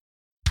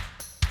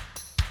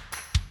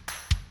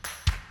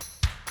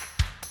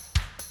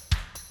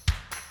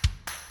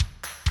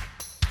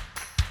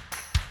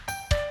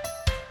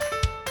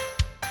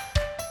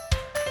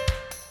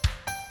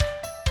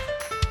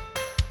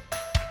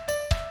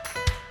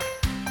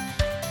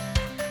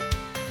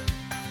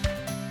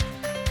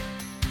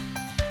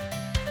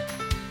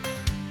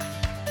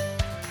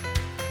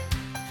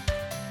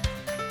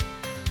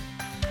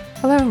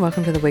Hello and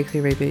welcome to the weekly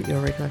ReBoot,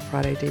 your regular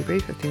Friday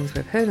debrief of things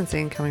we've heard and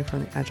seen coming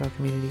from the Agile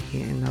community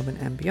here in Melbourne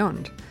and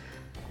beyond.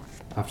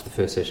 After the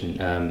first session,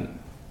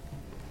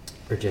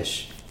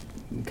 Rajesh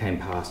came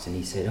past and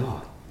he said,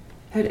 "Oh,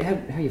 how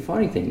are you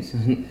finding things?"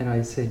 And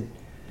I said,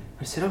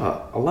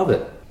 "Oh, I love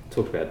it."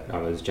 Talked about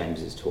it was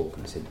James's talk,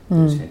 and I said it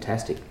was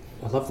fantastic.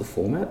 I love the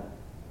format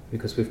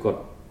because we've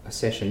got a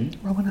session.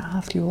 Well, I want to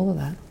ask you all of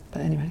that,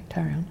 but anyway,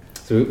 carry on.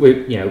 So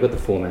we've got the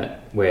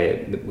format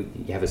where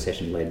you have a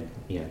session led,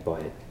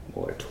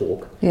 by a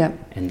talk,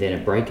 and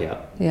then a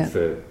breakout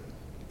for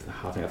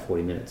half an hour,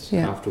 40 minutes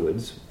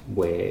afterwards,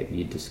 where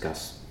you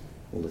discuss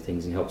all the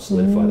things and help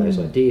solidify those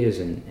ideas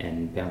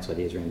and bounce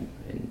ideas around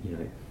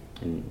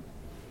and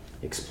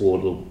explore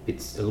a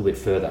little bit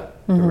further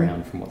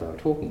around from what they were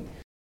talking.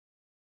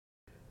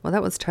 Well,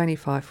 that was Tony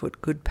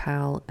Fivefoot, good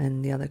pal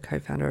and the other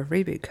co-founder of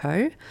ReBoot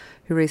Co.,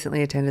 who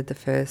recently attended the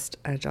first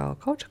Agile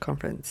Culture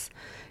Conference.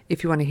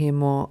 If you want to hear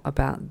more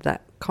about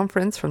that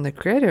conference from the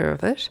creator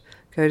of it,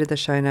 go to the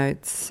show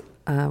notes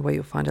where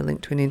you'll find a link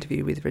to an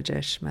interview with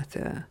Rajesh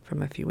Mathur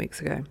from a few weeks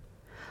ago.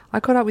 I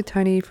caught up with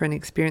Tony for an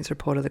experience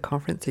report of the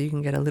conference so you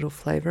can get a little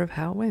flavour of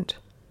how it went.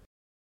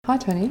 Hi,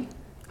 Tony.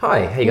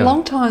 Hi, how you going?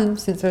 Long time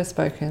since we've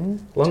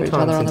spoken to each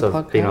other on the podcast. Long time since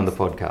I've been on the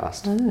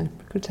podcast. Oh,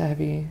 good to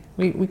have you.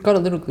 We got a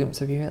little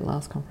glimpse of you at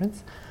last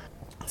conference.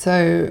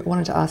 So I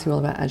wanted to ask you all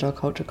about Agile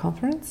Culture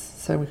Conference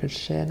so we could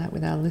share that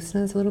with our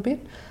listeners a little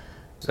bit.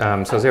 So I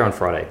was there on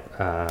Friday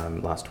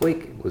last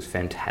week. It was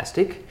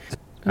fantastic.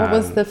 What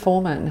was the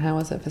format and how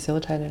was it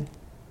facilitated?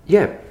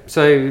 Yeah,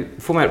 so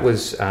format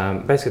was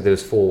basically there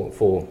was four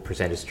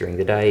presenters during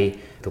the day.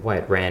 The way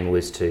it ran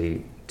was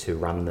to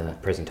run the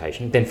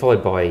presentation, then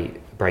followed by a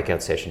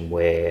breakout session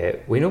where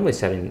we normally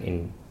sat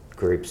in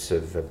groups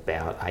of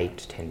about 8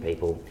 to 10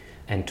 people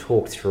and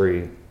talked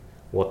through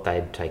what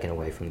they'd taken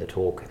away from the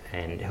talk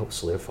and help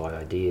solidify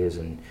ideas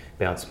and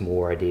bounce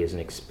more ideas and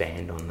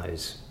expand on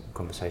those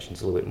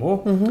conversations a little bit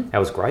more. That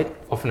was great.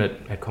 Often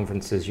at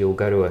conferences you'll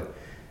go to a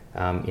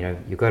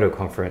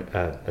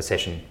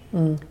session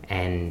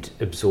and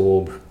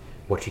absorb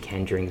what you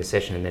can during the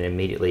session and then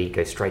immediately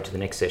go straight to the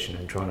next session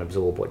and try and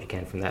absorb what you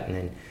can from that and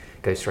then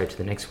go straight to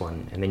the next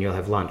one, and then you'll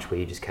have lunch where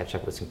you just catch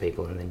up with some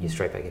people and then you're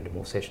straight back into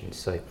more sessions.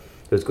 So it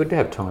was good to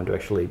have time to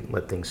actually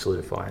let things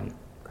solidify and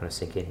kind of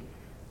sink in.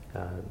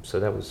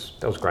 So that was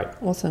great.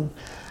 Awesome.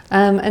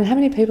 And how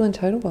many people in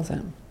total was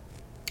it?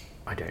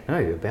 I don't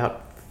know,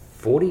 about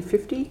 40,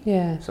 50?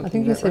 Yeah, I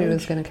think you said it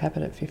was going to cap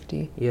it at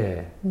 50.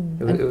 Yeah,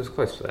 it was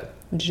close to that.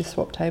 Did you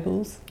swap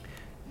tables?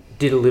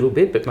 Did a little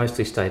bit, but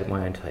mostly stayed at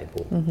my own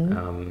table.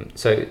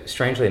 So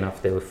strangely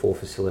enough, there were 4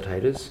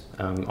 facilitators.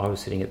 I was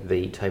sitting at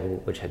the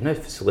table which had no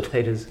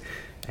facilitators.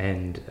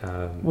 And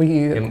were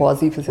you a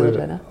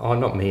quasi-facilitator?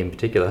 Not me in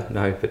particular,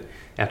 no, but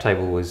our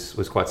table was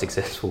quite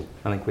successful.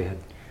 I think we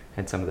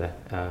had some of the...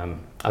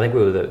 I think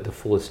we were the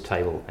fullest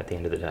table at the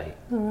end of the day.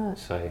 All right.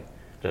 So I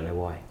don't know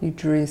why. You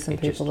drew some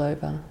people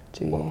over,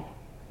 do you? Well,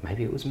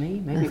 maybe it was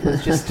me. Maybe it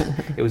was just...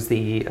 it was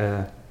the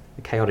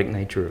chaotic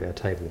nature of our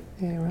table.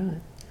 Yeah, right.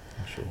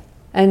 Not sure.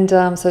 And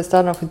so it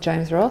started off with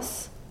James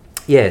Ross.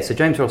 Yeah, so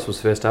James Ross was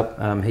first up.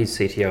 He's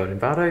CTO at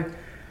Envato.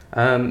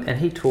 And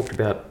he talked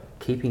about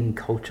keeping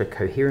culture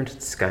coherent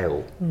at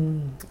scale.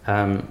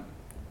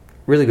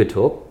 Really good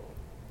talk.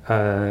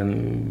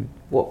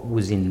 What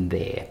was in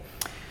there?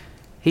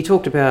 He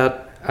talked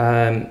about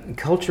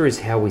culture is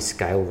how we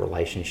scale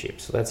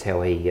relationships. So that's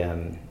how he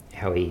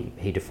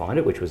defined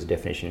it, which was a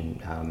definition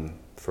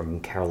from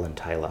Carolyn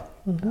Taylor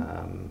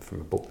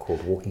from a book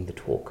called Walking the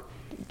Talk.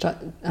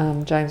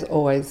 James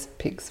always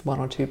picks 1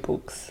 or 2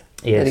 books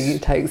that he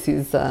takes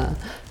his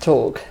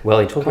talk. Well,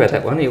 he talked about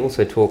that one. He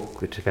also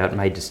talked about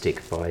Made to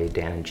Stick by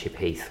Dan and Chip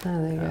Heath.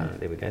 Oh, there you go.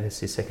 There we go. That's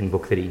his second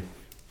book that he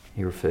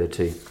referred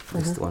to.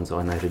 That's the ones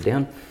I noted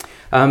down.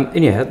 And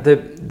yeah,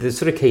 the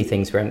sort of key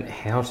things around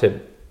how to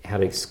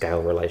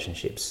scale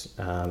relationships.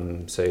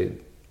 So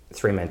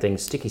 3 main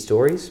things: sticky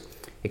stories,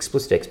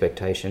 explicit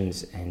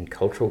expectations, and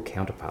cultural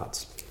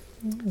counterparts.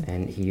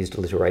 And he used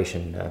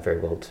alliteration very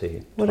well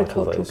to What are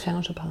cultural those.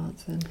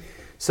 counterparts then?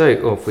 So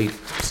if we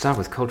start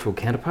with cultural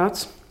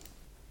counterparts.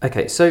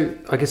 Okay, so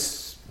I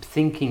guess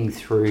thinking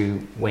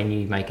through when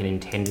you make an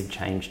intended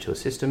change to a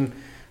system,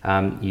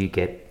 you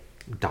get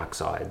dark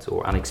sides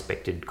or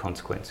unexpected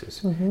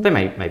consequences. They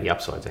may be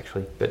upsides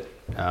actually, but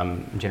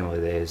generally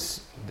there's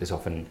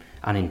often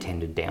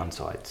unintended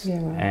downsides.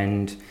 Yeah, right.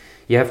 And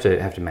you have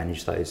to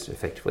manage those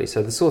effectively.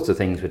 So the sorts of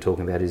things we're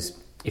talking about is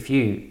if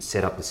you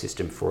set up a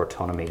system for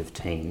autonomy of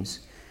teams,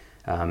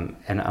 an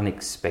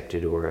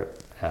unexpected or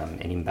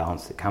an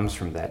imbalance that comes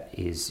from that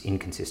is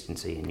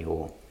inconsistency in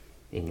your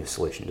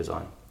solution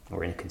design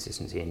or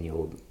inconsistency in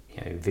your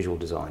visual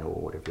design or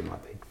whatever it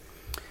might be.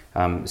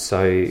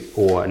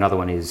 Or another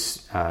one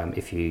is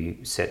if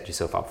you set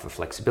yourself up for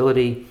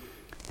flexibility,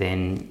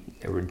 then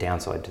a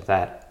downside to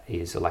that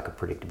is a lack of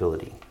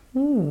predictability,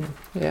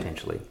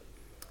 potentially.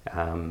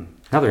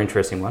 Another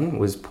interesting one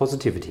was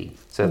positivity.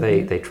 So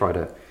they try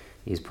to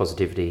use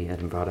positivity at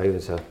Envato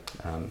as a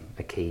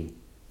key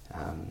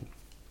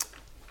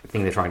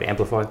thing they're trying to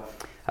amplify.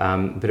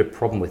 But a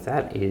problem with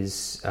that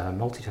is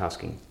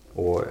multitasking,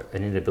 or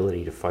an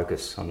inability to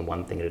focus on the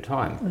one thing at a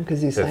time.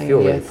 Because you're so saying if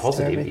you're yes really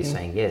positive, to you're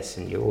saying yes,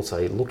 and you're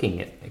also looking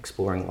at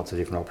exploring lots of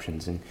different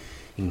options, and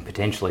you can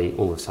potentially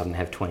all of a sudden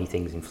have 20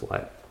 things in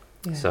flight.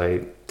 Yeah.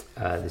 So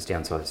there's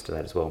downsides to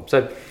that as well.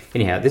 So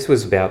anyhow, this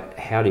was about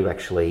how do you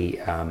actually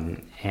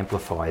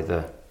amplify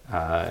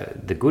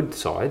the good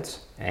sides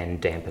and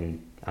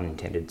dampen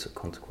unintended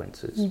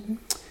consequences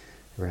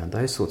around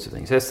those sorts of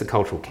things. So that's the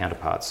cultural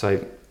counterpart.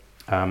 So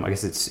I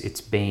guess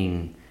it's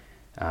being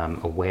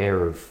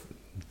aware of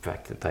the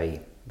fact that they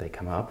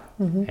come up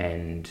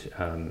and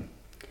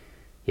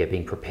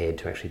being prepared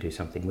to actually do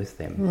something with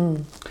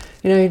them.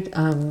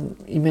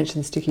 You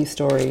mentioned sticky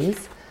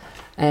stories,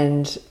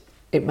 and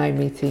it made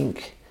me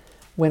think,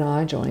 when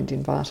I joined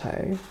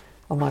Invato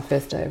on my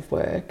first day of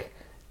work,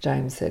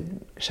 James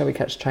said, shall we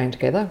catch a train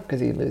together? Because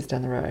he lives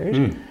down the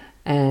road.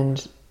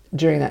 And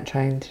during that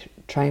train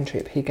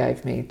trip, he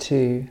gave me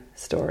 2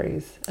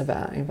 stories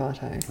about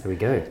Invato. There we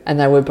go. And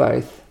they were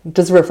both,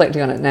 just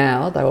reflecting on it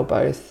now, they were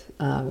both,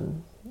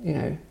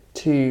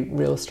 2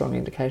 real strong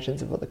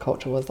indications of what the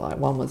culture was like.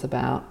 One was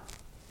about,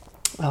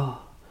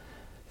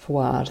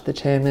 Fawad, the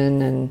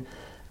chairman,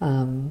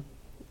 and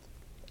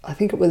I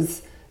think it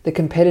was the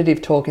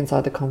competitive talk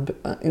inside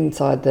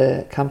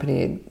the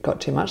company got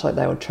too much, like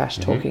they were trash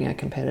talking a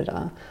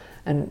competitor.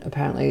 And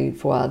apparently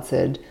Fawad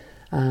said,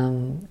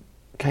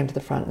 came to the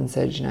front and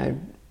said,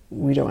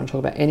 we don't want to talk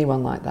about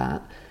anyone like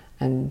that.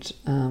 And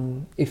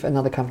if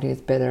another company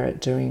is better at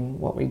doing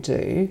what we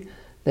do,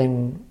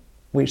 then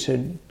we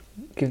should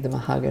give them a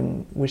hug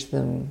and wish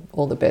them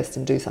all the best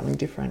and do something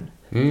different.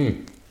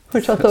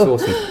 Which I thought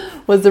awesome.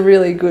 Was a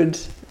really good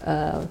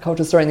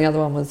culture story. And the other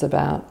one was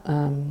about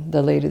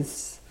the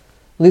leaders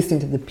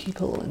listening to the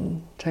people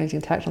and changing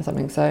tact on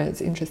something. So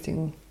it's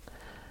interesting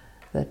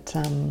that,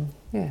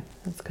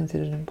 that's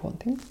considered an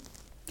important thing.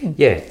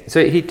 Yeah,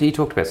 so he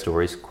talked about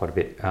stories quite a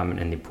bit and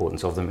the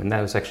importance of them, and that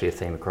was actually a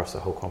theme across the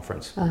whole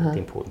conference, the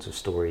importance of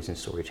stories and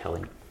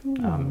storytelling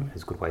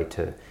is a good way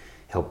to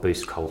help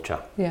boost culture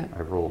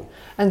overall.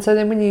 And so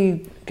then when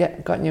you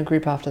got in your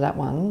group after that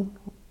one,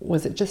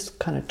 was it just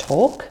kind of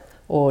talk,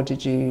 or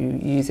did you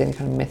use any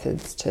kind of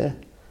methods to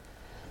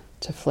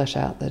flesh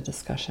out the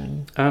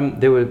discussion?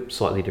 There were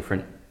slightly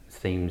different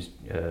themes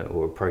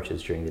or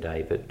approaches during the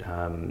day, but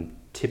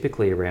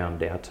typically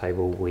around our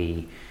table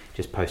we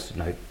just posted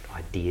note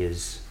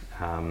ideas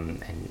and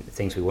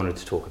things we wanted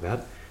to talk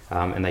about,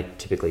 and they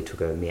typically took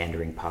a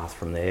meandering path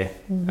from there.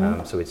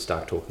 So we'd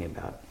start talking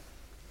about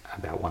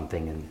one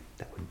thing and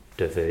that would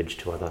diverge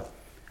to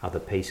other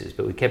pieces,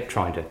 but we kept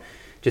trying to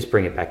just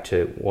bring it back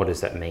to what does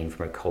that mean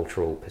from a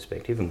cultural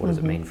perspective, and what does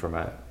it mean from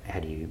how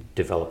do you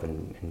develop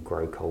and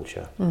grow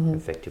culture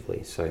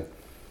effectively. So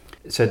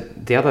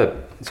the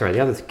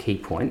other key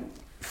point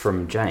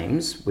from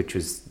James, which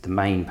was the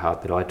main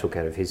part that I took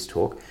out of his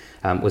talk,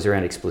 was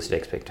around explicit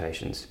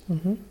expectations.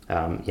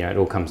 It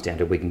all comes down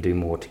to we can do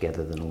more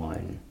together than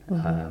alone.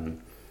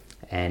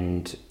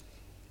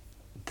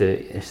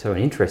 So an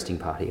interesting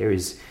part here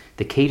is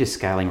the key to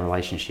scaling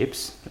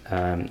relationships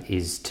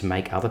is to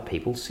make other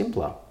people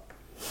simpler.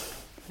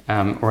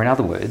 Or in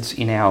other words,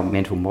 in our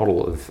mental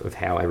model of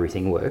how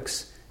everything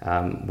works,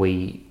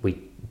 we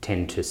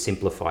tend to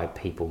simplify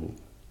people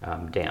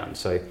down.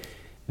 So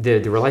the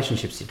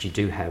relationships that you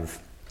do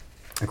have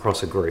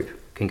across a group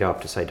can go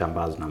up to, say,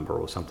 Dunbar's number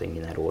or something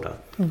in that order.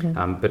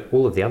 But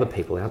all of the other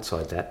people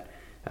outside that,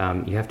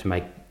 you have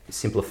to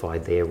simplify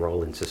their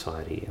role in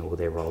society or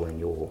their role in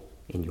your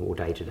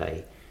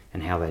day-to-day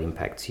and how that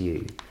impacts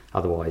you.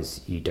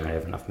 Otherwise, you don't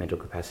have enough mental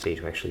capacity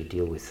to actually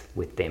deal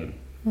with them.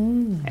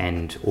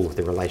 And all of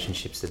the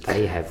relationships that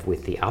they have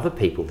with the other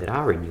people that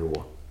are in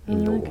your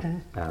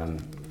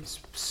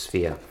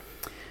sphere.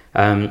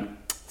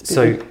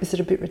 Is it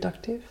a bit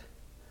reductive?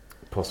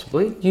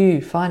 Possibly.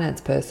 You,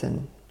 finance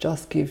person,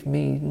 just give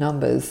me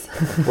numbers.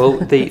 Well,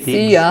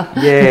 see ya.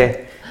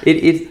 Yeah,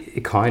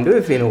 it kind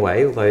of, in a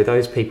way, although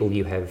those people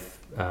you have,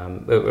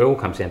 it all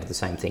comes down to the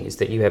same thing, is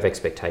that you have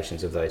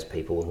expectations of those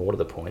people, and more to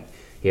the point,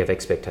 you have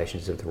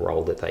expectations of the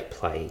role that they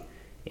play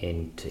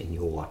in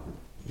your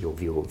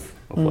view of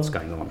what's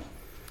going on.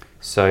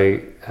 So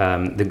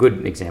the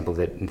good example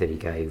that he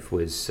gave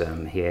was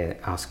he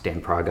asked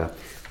Dan Prager,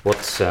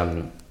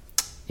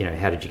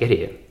 how did you get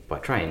here? By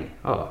train.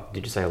 Oh,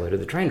 did you say hello to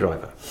the train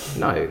driver?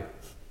 No.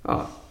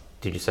 Oh,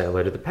 did you say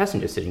hello to the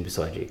passenger sitting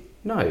beside you?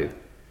 No.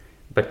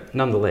 But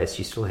nonetheless,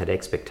 you still had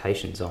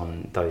expectations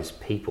on those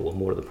people, or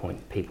more to the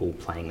point, people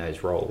playing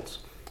those roles.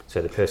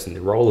 So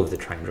the role of the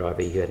train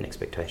driver, you had an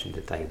expectation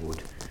that they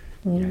would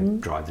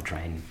drive the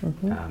train,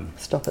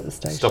 stop at the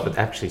station. Stop at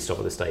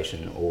the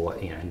station, or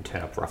and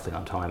turn up roughly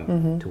on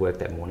time to work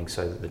that morning,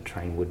 so that the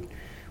train would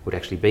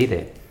actually be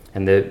there,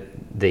 and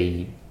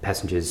the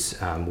passengers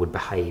would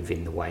behave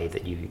in the way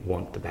that you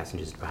want the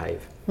passengers to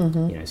behave.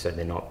 So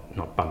they're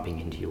not bumping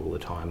into you all the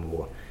time,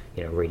 or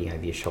reading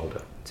over your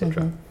shoulder,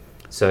 etc.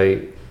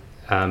 So,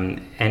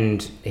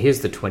 and here's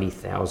the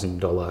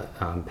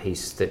 $20,000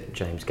 piece that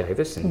James gave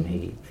us, and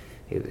he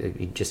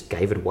he just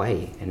gave it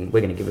away, and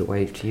we're going to give it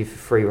away to you for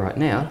free right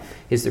now,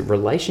 is that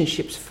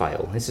relationships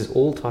fail. This is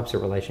all types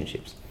of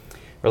relationships.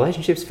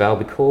 Relationships fail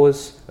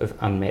because of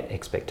unmet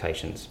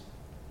expectations.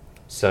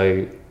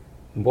 So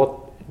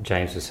what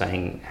James was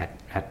saying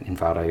at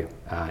Envato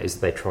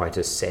is they try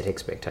to set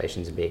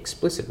expectations and be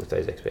explicit with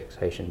those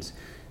expectations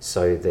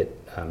so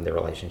that their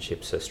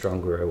relationships are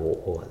stronger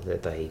or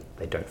that they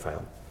don't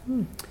fail.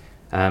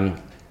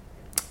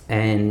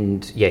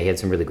 And yeah, he had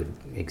some really good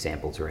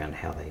examples around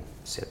how they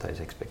set those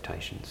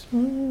expectations.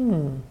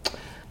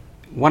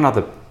 One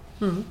other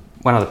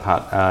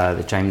part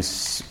that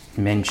James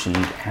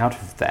mentioned out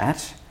of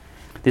that,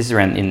 this is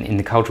around in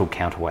the cultural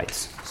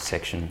counterweights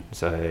section,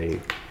 so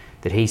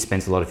that he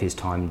spends a lot of his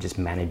time just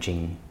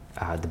managing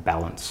the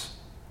balance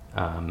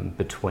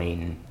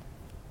between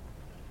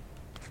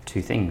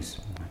two things.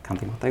 I can't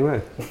think what they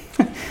were.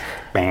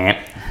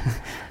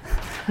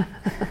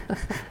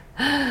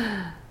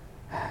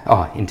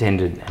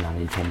 Intended and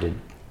unintended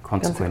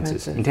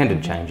consequences.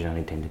 Intended change and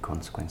unintended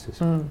consequences.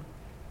 He's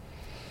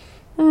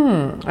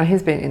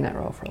been in that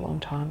role for a long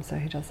time, so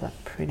he does that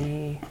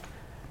pretty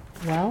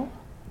well,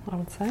 I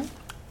would say.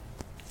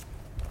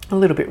 A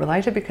little bit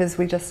related because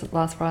we just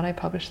last Friday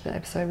published the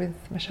episode with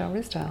Michelle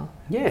Risdale.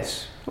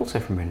 Yes, also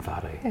from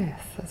Envato.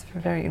 Yes, that's a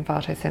very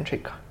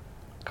Envato-centric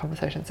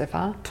conversation so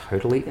far.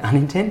 Totally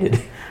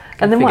unintended.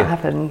 And then what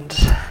happened?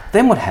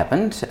 Then what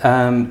happened?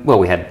 Well,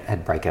 we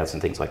had breakouts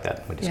and things like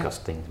that. We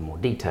discussed things in more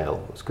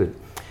detail. It was good.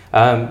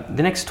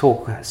 The next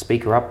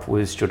speaker up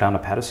was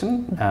Jordana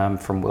Patterson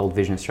from World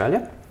Vision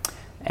Australia.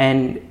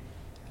 And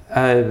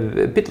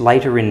a bit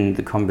later in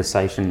the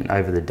conversation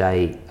over the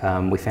day,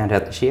 we found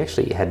out that she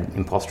actually had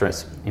imposter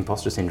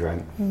syndrome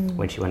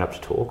when she went up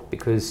to talk,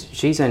 because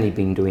she's only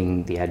been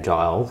doing the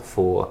Agile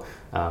for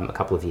a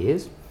couple of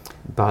years,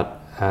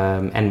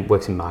 and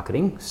works in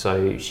marketing,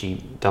 so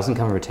she doesn't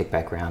come from a tech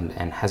background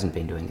and hasn't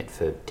been doing it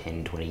for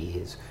 10, 20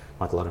 years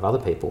like a lot of other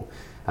people.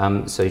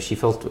 So she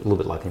felt a little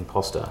bit like an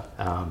imposter,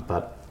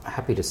 but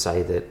happy to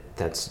say that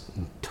that's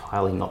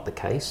entirely not the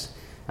case.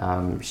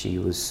 She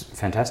was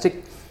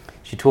fantastic.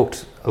 She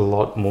talked a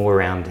lot more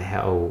around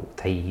how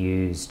they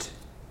used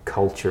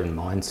culture and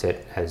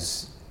mindset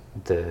as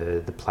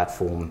the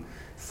platform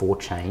for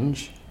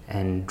change,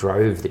 and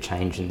drove the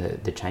change and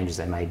the changes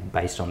they made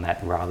based on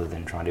that, rather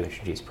than trying to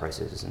introduce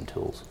processes and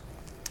tools,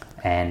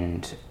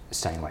 and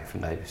staying away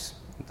from those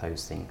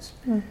things.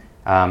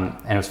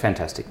 And it was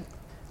fantastic.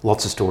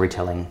 Lots of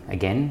storytelling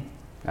again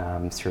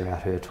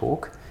throughout her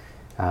talk.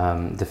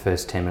 The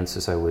first 10 minutes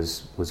or so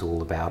was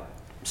all about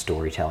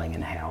storytelling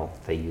and how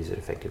they use it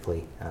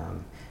effectively,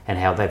 and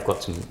how they've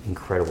got some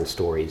incredible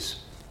stories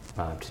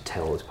to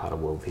tell as part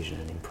of World Vision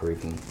and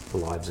improving the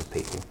lives of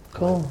people.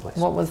 Cool.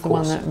 What was the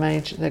one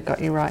that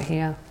got you right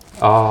here?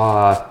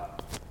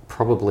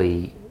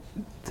 Probably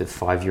the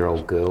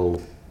 5-year-old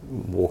girl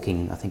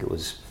walking, I think it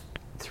was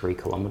 3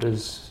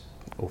 kilometres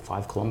or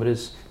 5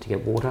 kilometres to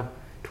get water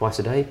twice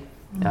a day.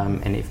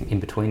 And if in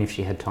between, if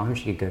she had time,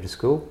 she could go to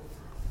school.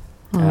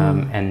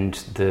 And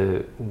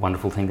the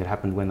wonderful thing that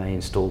happened when they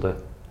installed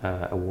a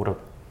water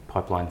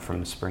pipeline from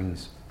the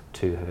springs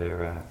to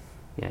her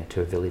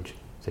to a village,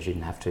 so she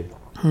didn't have to.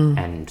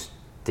 And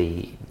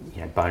the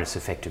bonus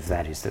effect of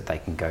that is that they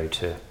can go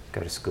to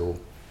school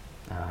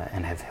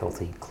and have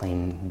healthy,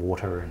 clean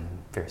water and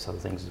various other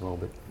things as well.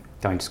 But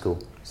going to school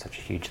is such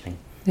a huge thing.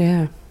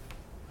 Yeah.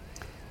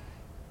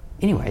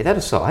 Anyway, that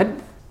aside,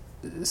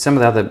 some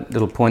of the other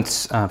little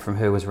points from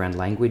her was around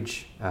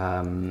language.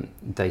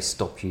 They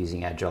stopped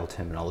using Agile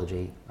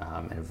terminology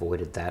and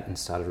avoided that, and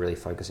started really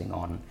focusing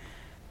on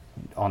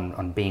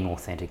being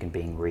authentic and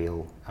being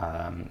real,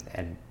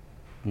 and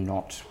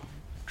not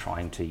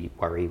trying to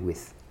worry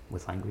with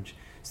language.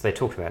 So they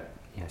talked about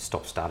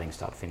stop starting,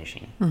 start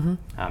finishing,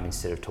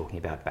 instead of talking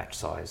about batch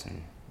size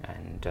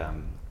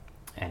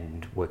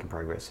and work in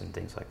progress and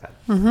things like that.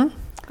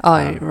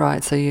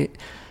 Right. So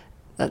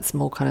that's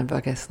more kind of,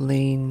 I guess,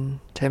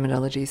 lean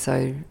terminology.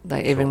 So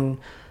they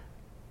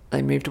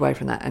moved away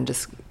from that and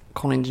just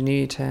calling into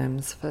new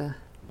terms for.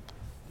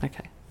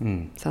 Okay,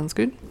 sounds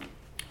good.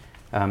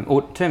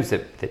 Or terms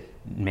that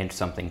meant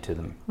something to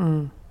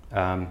them.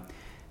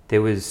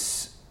 There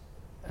was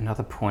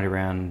another point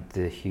around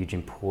the huge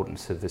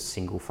importance of a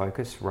single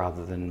focus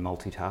rather than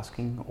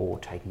multitasking or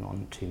taking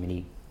on too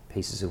many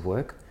pieces of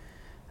work.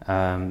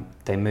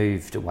 They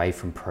moved away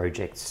from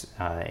projects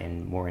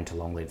and more into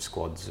long-lived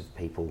squads of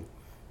people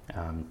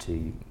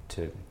to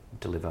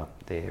deliver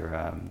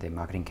their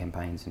marketing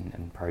campaigns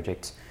and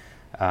projects.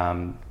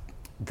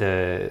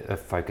 The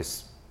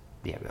focus,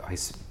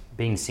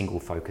 being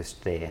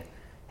single-focused there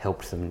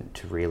helped them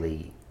to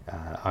really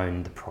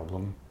own the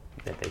problem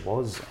that there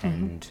was,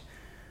 and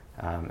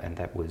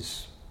that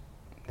was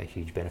a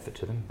huge benefit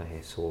to them.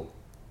 They saw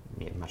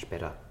much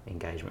better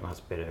engagement,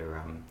 much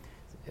better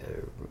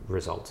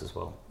results as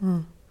well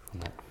from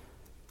that.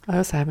 I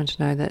also happen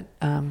to know that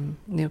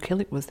Neil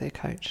Killick was their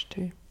coach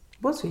too.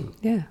 Was he?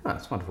 Yeah. Oh,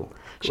 that's wonderful.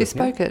 She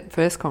spoke at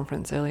First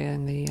Conference earlier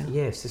in the...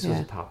 yes, this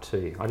was part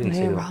 2. I didn't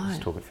see her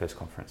talk at First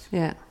Conference.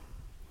 Yeah,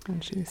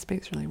 and she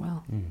speaks really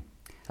well.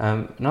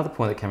 Another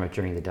point that came up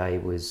during the day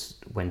was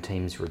when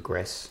teams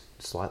regress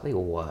slightly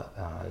or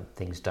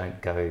things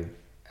don't go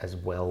as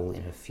well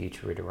in a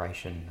future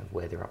iteration of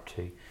where they're up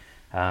to.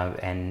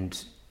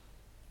 And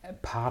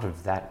part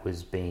of that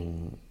was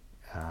believing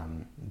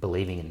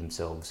in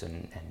themselves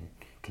and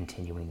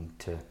continuing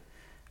to,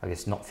 I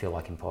guess, not feel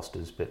like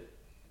imposters, but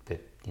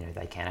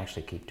they can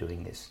actually keep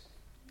doing this.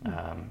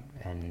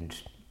 And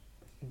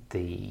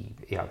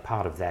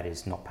part of that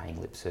is not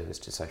paying lip service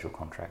to social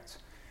contracts.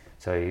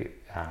 So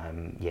I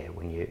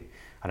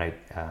know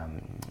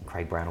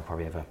Craig Brown will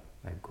probably have a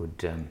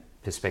good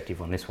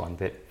perspective on this one,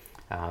 but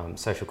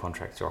social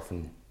contracts are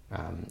often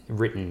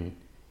written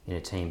in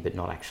a team, but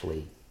not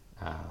actually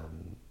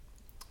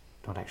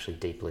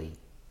deeply.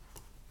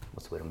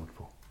 What's the word I'm looking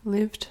for?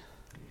 Lived.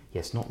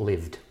 Yes, not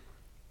lived.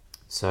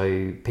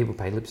 So people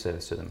pay lip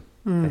service to them.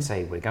 They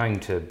say we're going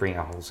to bring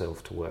our whole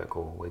self to work,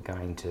 or we're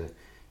going to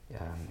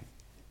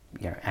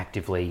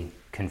actively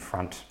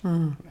confront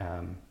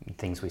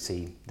things we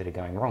see that are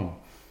going wrong,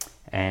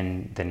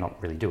 and then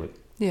not really do it.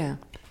 Yeah,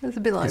 it's a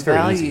bit like It's very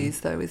values,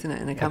 easy. though, isn't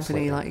it? In a company,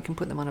 Absolutely. like you can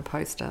put them on a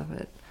poster,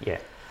 but Yeah,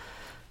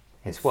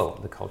 it's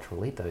the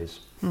cultural ethos.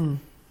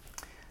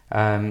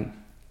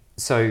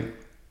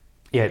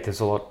 There's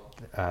a lot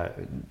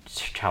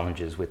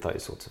challenges with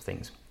those sorts of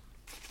things.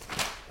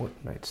 What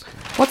notes?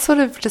 What sort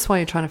of, just while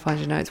you're trying to find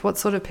your notes, what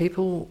sort of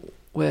people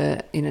were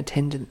in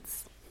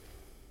attendance?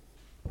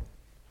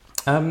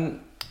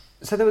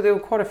 So there were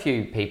quite a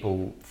few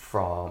people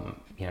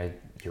from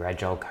your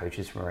Agile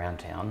coaches from around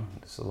town.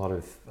 There's a lot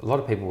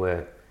of people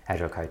were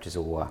Agile coaches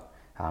or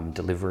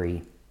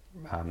delivery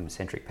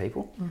centric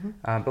people,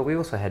 but we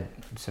also had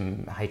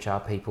some HR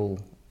people.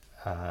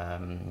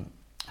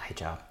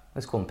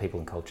 Let's call them people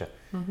and culture,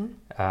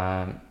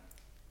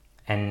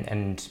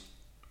 and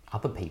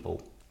other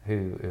people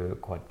who are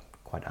quite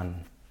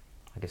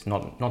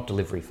not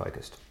delivery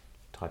focused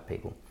type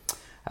people,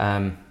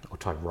 or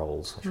type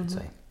roles, I should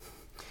say.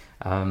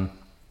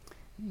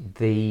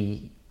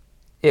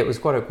 It was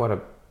quite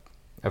a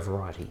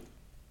variety. It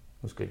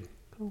was good.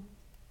 Cool.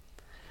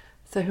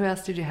 So who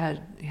else did you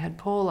had? You had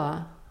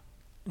Paula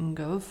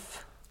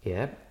Ngov.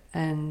 Yeah.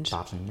 And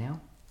Barton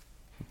now.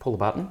 Paula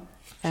Barton.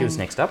 She was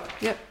next up.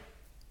 Yep.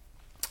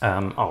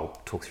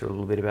 I'll talk through a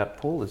little bit about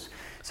Paula's.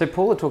 So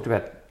Paula talked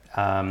about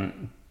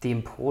the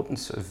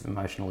importance of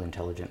emotional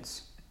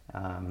intelligence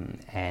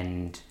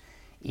and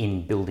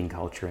in building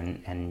culture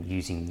and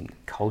using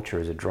culture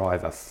as a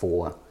driver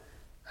for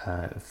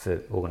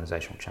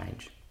organisational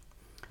change.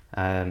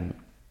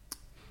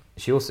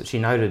 She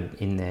noted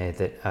in there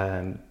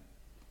that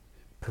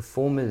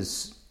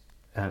performers,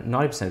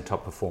 90% of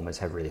top performers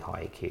have really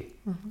high EQ.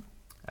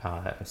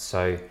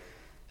 So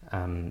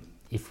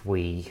if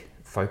we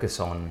focus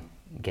on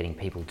getting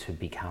people to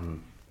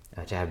become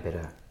to have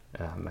better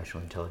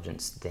emotional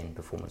intelligence, then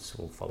performance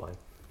will follow.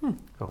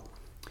 Cool.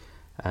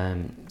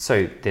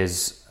 So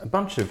there's a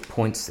bunch of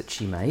points that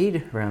she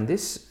made around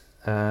this.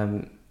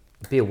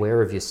 Be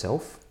aware of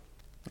yourself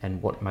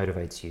and what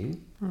motivates you.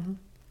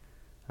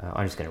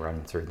 I'm just going to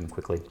run through them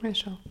quickly. Yeah,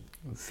 sure.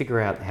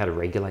 Figure out how to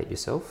regulate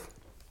yourself.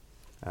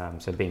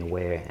 So being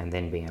aware and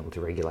then being able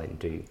to regulate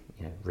and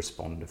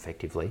respond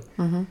effectively.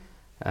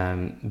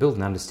 Build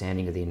an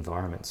understanding of the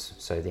environments.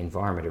 So the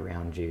environment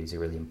around you is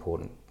really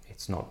important.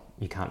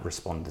 You can't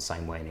respond the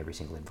same way in every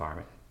single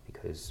environment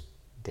because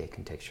they're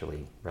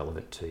contextually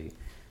relevant to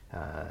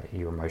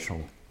your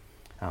emotional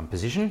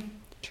position.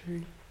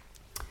 True.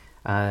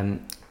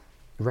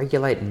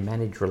 Regulate and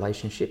manage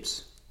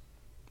relationships.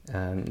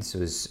 This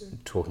was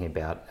talking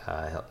about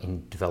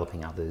in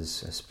developing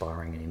others,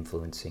 aspiring and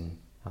influencing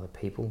other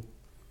people.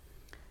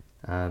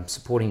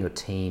 Supporting your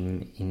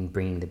team in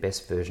bringing the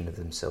best version of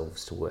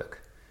themselves to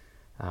work.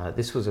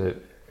 This was a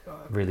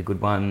really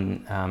good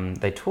one.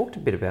 They talked a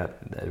bit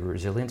about the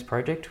Resilience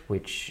Project,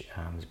 which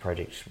is a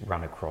project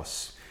run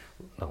across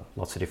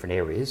lots of different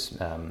areas,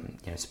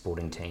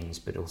 supporting teams,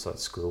 but also at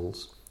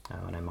schools.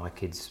 I know my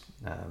kids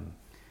are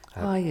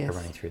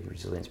running through the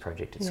Resilience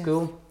Project at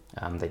school.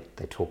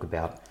 They talk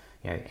about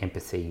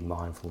empathy,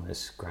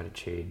 mindfulness,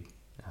 gratitude,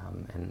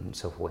 and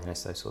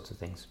self-awareness, those sorts of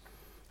things,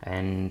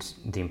 and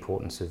the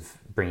importance of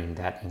bringing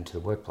that into the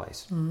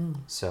workplace.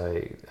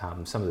 So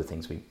some of the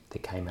things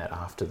that came out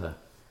after the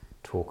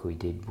talk we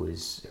did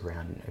was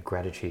around a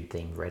gratitude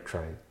themed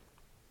retro,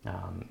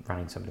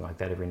 running something like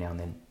that every now and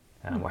then.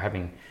 We're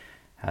having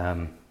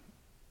a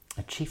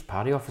chief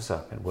party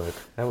officer at work.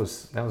 That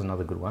was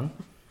another good one.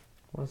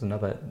 What was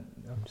another?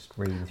 I'm just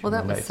reading through. Well,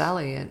 that was notes.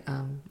 Sally at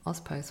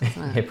Ozpost, wasn't it?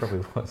 Yeah, it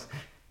probably was.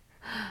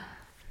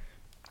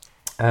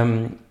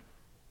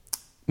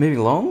 Moving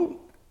along,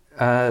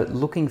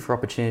 looking for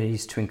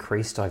opportunities to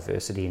increase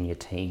diversity in your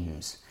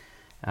teams.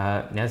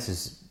 Now, this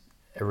is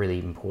a really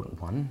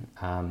important one.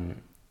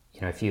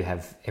 If you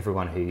have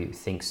everyone who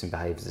thinks and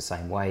behaves the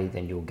same way,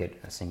 then you'll get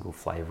a single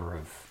flavour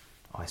of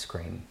ice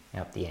cream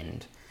out the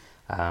end.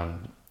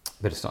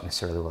 But it's not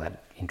necessarily all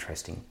that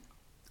interesting.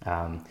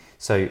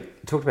 So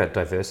talked about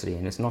diversity,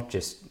 and it's not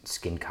just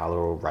skin colour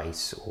or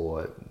race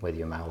or whether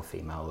you're male or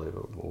female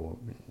or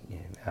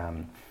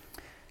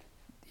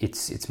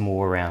it's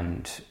more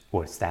around,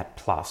 or it's that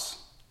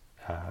plus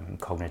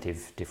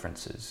cognitive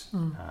differences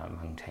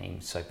among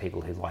teams. So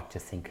people who like to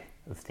think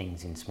of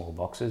things in small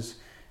boxes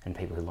and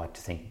people who like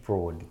to think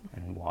broad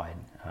and wide,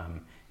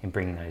 and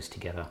bringing those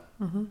together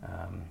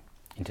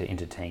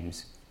into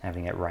teams,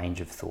 having that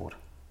range of thought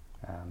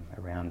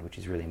around, which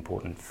is really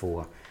important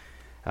for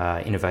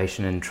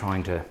innovation and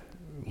trying to,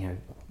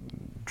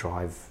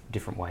 drive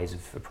different ways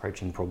of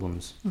approaching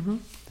problems.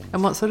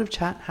 And what sort of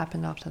chat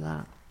happened after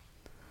that?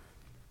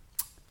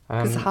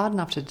 Because it's hard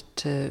enough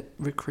to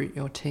recruit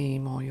your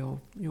team or your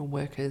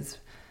workers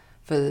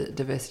for the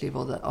diversity of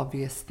all the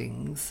obvious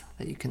things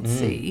that you can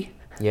see,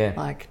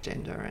 like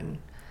gender and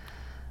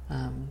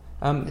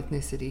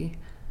ethnicity,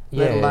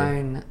 let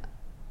alone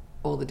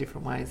all the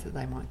different ways that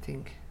they might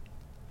think.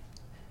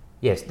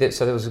 Yes,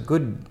 so there was a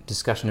good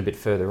discussion a bit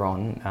further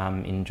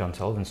on in John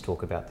Sullivan's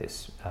talk about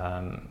this,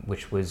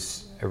 which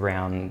was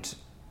around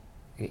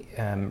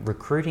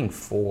recruiting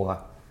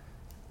for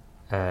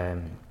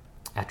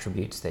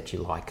attributes that you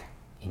like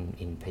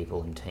in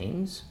people and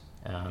teams,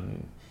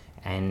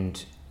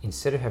 and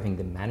instead of having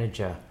the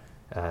manager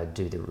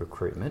do the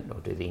recruitment or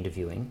do the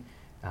interviewing,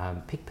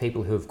 pick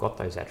people who have got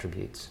those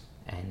attributes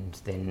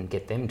and then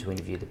get them to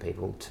interview the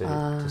people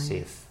to see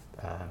if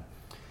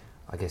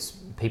I guess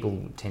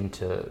people tend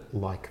to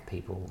like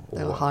people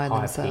or hire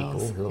people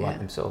who like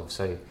themselves.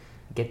 So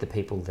get the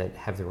people that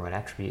have the right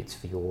attributes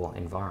for your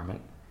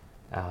environment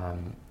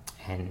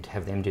and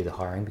have them do the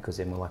hiring, because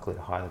they're more likely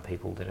to hire the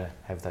people that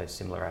have those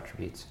similar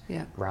attributes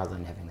rather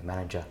than having the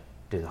manager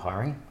do the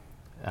hiring,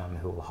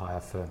 who will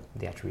hire for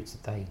the attributes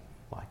that they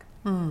like.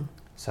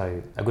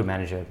 So a good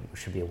manager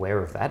should be aware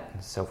of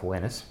that,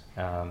 self-awareness,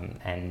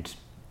 and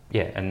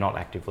not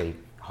actively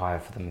hire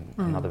for them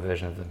another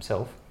version of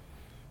themselves,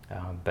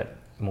 but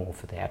more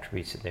for the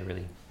attributes that they're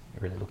really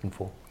looking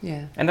for.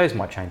 Yeah. And those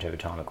might change over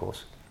time, of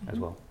course, as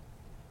well.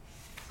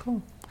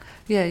 Cool.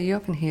 Yeah, you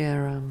often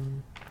hear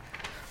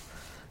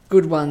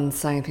good ones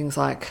saying things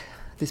like,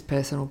 this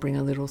person will bring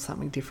a little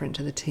something different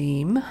to the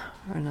team,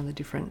 or another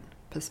different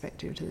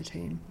perspective to the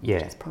team. Yeah.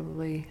 Which is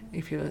probably,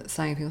 if you're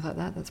saying things like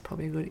that, that's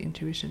probably a good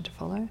intuition to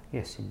follow.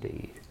 Yes,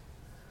 indeed.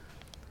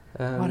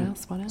 What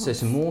else? So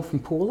some more from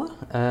Paula.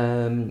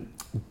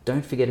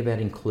 Don't forget about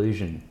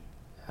inclusion.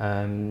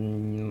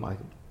 I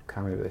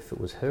can't remember if it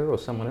was her or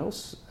someone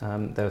else.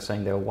 They were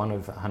saying they were one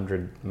of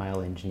 100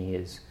 male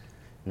engineers.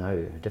 No,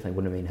 it definitely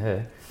wouldn't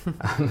have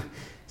been her.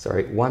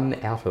 Sorry, one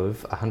out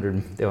of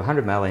 100. There were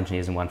 100 male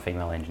engineers and one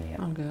female engineer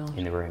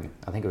in the room.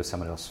 I think it was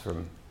someone else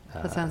from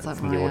that sounds like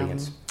the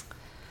audience.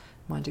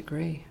 My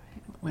degree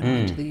when I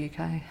went to the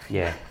UK.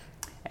 Yeah,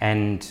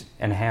 and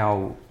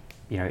how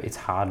it's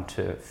hard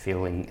to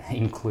feel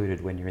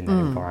included when you're in that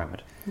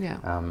environment. Yeah.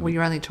 Well,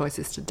 your only choice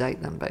is to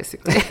date them,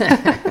 basically.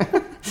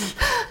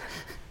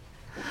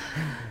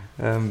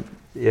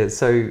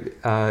 So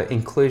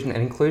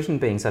inclusion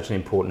being such an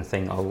important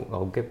thing,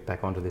 I'll get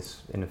back onto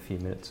this in a few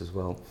minutes as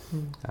well,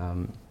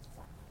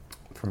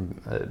 from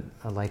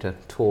a later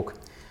talk.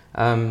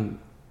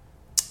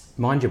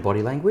 Mind your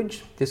body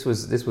language. This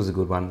was a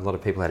good one. A lot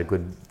of people had a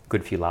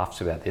good few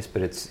laughs about this,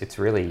 but it's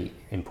really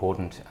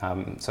important.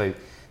 So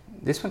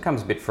this one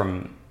comes a bit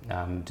from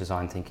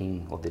design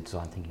thinking, or the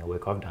design thinking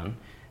work I've done,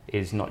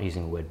 is not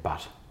using the word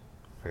but.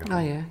 Oh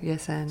yeah,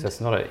 yes and. So it's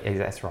not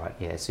that's right,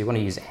 yeah. So you want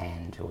to use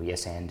and or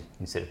yes and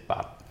instead of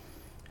but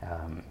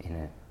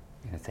in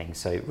a thing.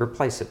 So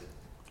replace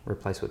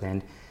with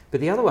and. But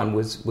the other one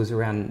was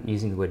around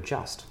using the word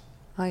just.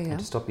 Oh yeah. And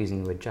to stop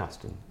using the word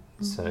just. And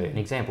so an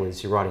example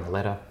is you're writing a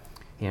letter.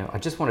 I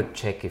just want to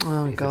check if it's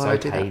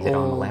okay that I'm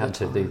allowed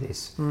to do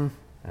this,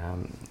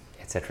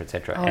 etc.,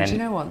 etc. Oh, do you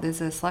know what?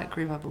 There's a Slack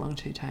group I belong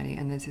to, Tony,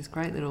 and there's this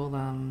great little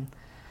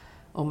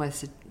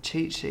almost a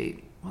cheat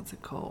sheet. What's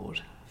it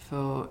called?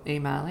 For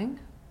emailing.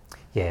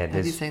 Yeah,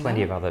 there's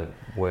plenty of other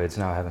words.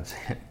 No, I haven't seen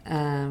it.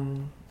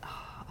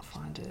 I'll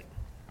find it.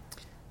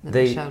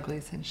 Michelle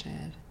Gleason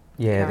shared.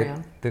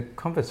 Yeah, the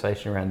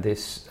conversation around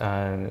this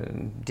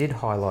did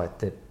highlight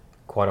that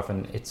quite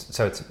often it's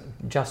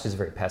just is a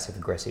very passive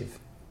aggressive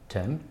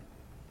term.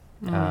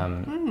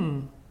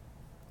 Can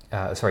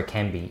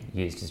be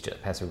used as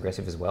passive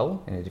aggressive as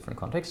well in a different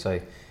context. So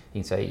you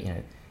can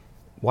say,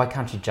 why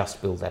can't you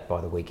just build that by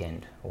the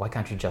weekend? Or why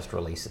can't you just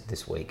release it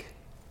this week?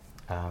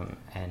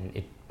 And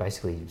it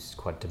basically is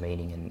quite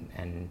demeaning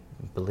and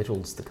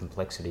belittles the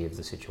complexity of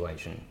the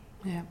situation.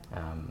 Yeah.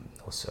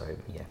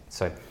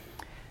 So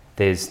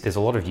there's a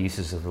lot of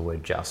uses of the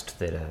word just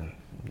that are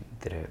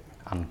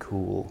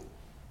uncool.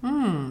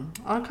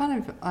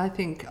 I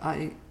think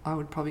I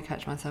would probably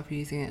catch myself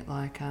using it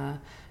like,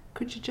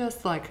 could you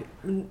just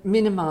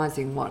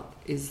minimising what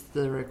is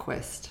the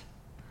request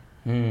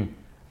and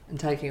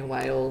taking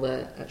away all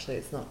the, actually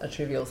it's not a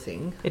trivial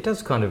thing. It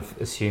does kind of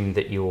assume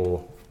that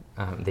you're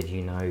that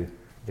you know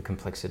the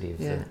complexity of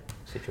the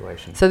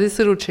situation. So this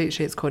little cheat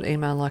sheet's called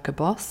Email Like a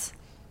Boss.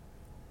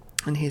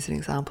 And here's an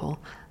example.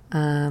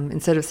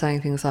 Instead of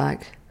saying things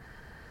like,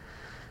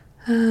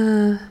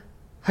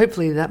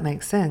 hopefully that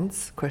makes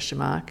sense, ?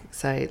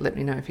 Say, let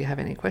me know if you have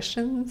any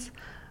questions.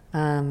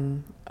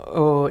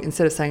 Or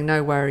instead of saying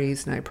no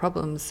worries, no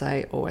problems,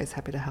 say always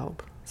happy to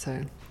help.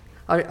 So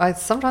I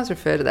sometimes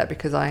refer to that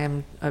because I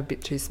am a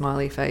bit too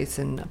smiley face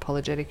and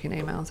apologetic in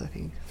emails, I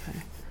think. So.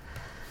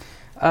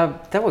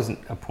 That wasn't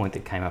a point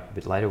that came up a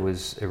bit later,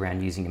 was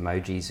around using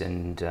emojis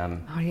and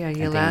oh yeah,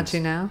 you're allowed to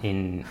now?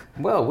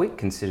 Well, we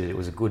considered it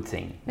was a good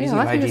thing. Using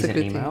I think emojis it's a in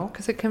good email.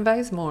 because it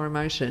conveys more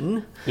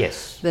emotion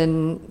Yes.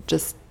 than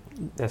just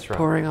That's right.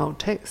 pouring old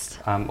text.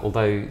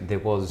 Although there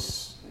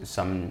was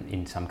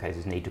in some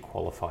cases, need to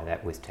qualify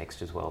that with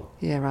text as well.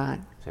 Yeah, right.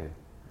 So,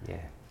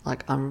 yeah.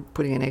 Like, I'm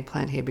putting an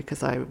eggplant here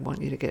because I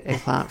want you to get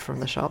eggplant from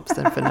the shops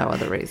and for no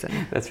other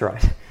reason. That's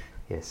right.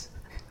 Yes.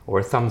 Or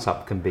a thumbs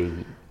up can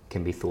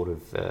be thought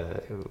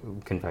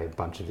of convey a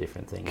bunch of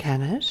different things.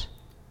 Can it? Yes.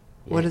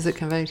 What does it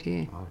convey to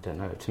you? I don't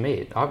know. To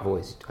me, I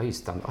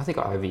use thumbs. I think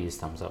I overuse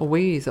thumbs up. Well,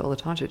 we use it all the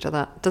time to each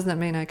other. Doesn't that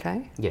mean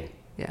okay? Yeah.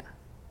 Yeah.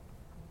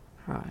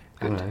 Right.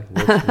 I don't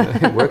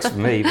know. It works for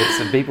me, but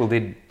some people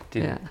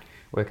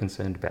were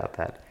concerned about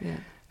that. Yeah.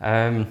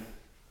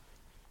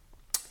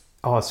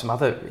 Some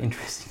other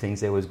interesting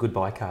things there was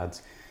goodbye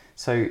cards.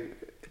 So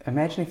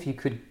imagine if you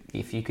could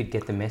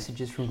get the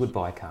messages from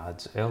goodbye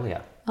cards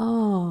earlier.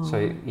 Oh.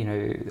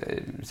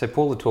 So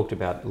Paula talked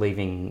about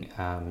leaving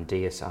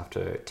DS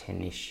after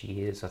 10-ish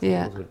years, I think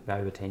it was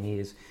over 10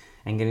 years,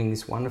 and getting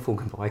this wonderful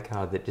goodbye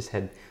card that just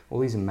had all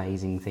these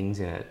amazing things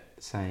in it,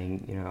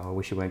 saying, I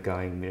wish you weren't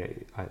going,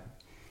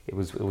 it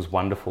was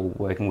wonderful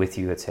working with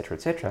you, etc.,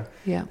 etc.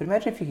 Yeah. But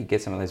imagine if you could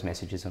get some of those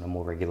messages on a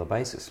more regular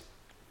basis.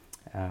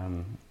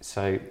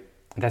 So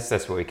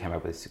that's where we came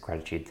up with this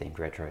gratitude-themed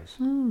retros.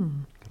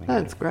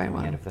 That's a great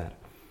one. Out of that.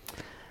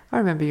 I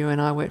remember you and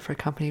I worked for a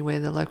company where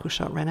the local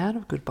shop ran out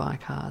of goodbye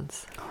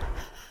cards.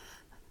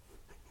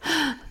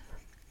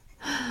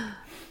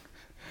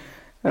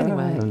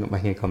 Anyway. I'm not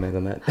making a comment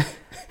on that.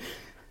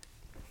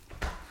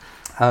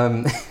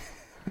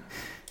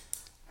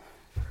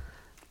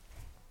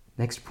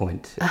 Next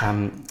point,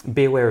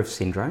 be aware of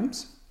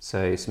syndromes.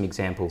 So some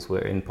examples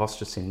were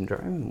imposter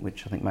syndrome,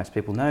 which I think most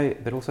people know,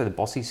 but also the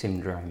bossy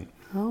syndrome.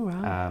 Oh,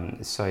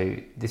 right. So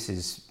this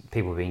is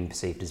people being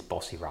perceived as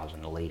bossy rather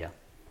than a leader.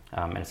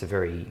 And it's a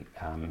very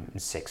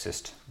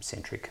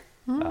sexist-centric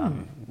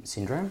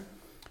syndrome.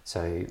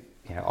 So,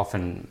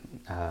 often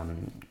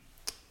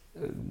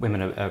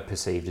women are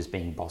perceived as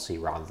being bossy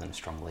rather than a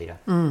strong leader.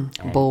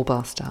 Ball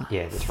buster.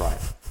 Yeah, that's right.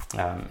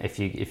 If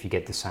you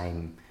get the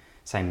same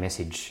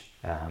message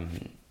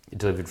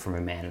delivered from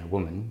a man and a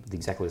woman with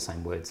exactly the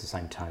same words, the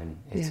same tone,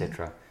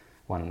 etc.,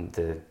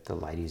 the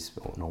lady's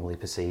normally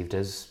perceived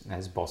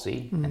as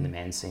bossy, and the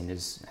man's seen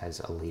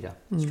as a leader,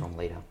 a strong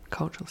leader.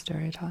 Cultural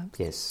stereotypes.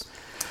 Yes.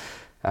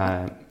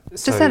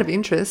 Just out of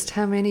interest,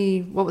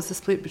 what was the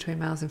split between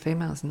males and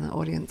females in the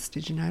audience?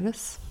 Did you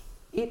notice?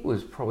 It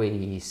was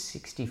probably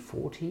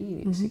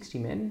 60-40, 60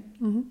 men.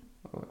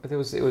 Mm-hmm.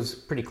 It was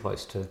pretty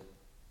close to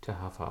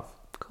half-half.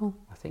 Cool.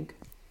 I think.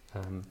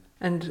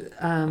 And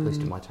at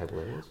least in my table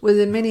there was.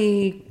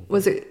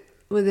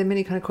 Were there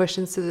many kind of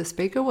questions to the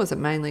speaker, or was it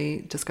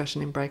mainly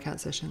discussion in breakout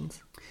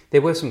sessions?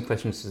 There were some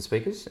questions to the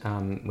speakers.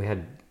 We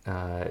had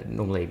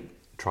normally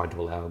tried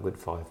to allow a good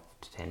 5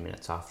 to 10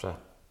 minutes after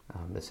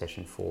the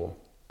session for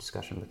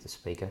discussion with the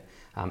speaker.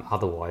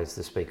 Otherwise,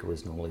 the speaker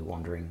was normally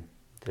wandering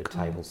the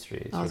tables through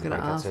the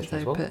breakout session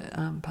as well. I was going to ask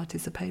if they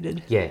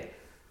participated. Yeah,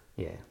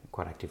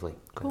 quite actively.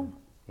 Cool.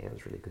 Yeah, it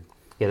was really good.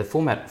 Yeah, the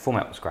format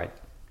was great,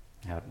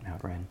 how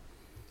it ran.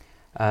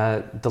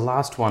 The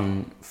last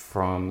one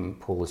from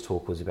Paula's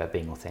talk was about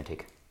being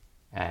authentic,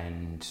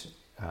 and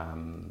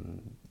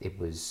it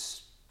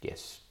was,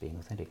 being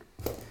authentic.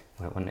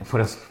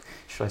 What else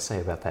should I say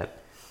about that?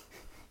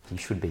 You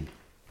should be.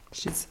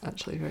 She's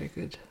actually very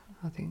good,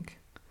 I think.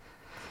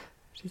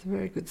 She's a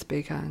very good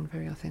speaker and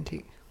very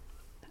authentic.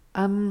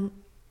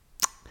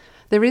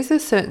 There is a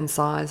certain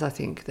size, I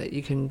think, that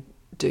you can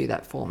do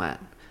that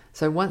format.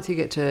 So once you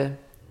get to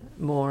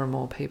more and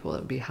more people, it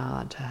would be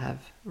hard to have,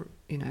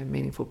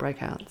 meaningful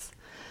breakouts.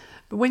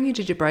 But when you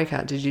did your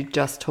breakout, did you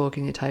just talk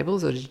in your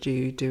tables, or did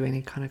you do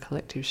any kind of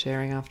collective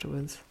sharing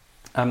afterwards?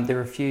 There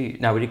were a few.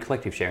 No, we did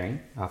collective sharing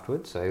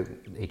afterwards. So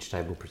each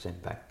table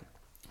presented back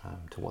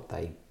to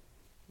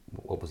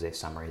what was their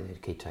summary, their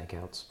key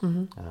takeouts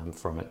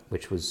from it,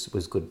 which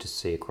was good to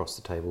see across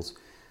the tables.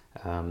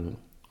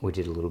 We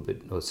did a little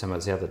bit, or some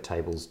of the other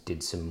tables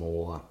did some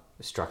more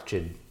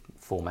structured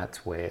formats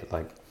where,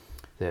 like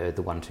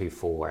the 1, 2,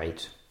 4,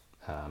 8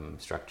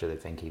 structure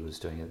that Venki was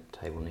doing at the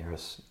table near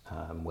us,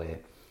 where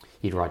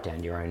you'd write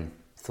down your own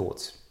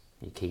thoughts,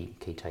 your key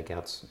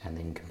takeouts, and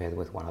then compare them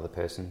with one other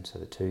person, so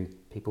the 2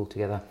 people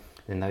together.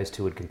 Then those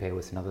 2 would compare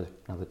with another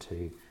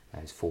 2,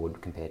 those 4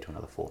 would compare to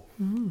another 4,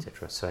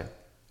 etc. So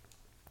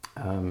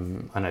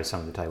I know some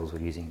of the tables were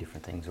using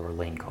different things, or a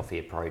lean coffee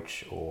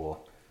approach, or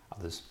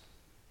others.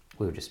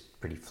 We were just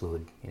pretty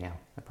fluid in our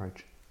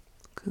approach.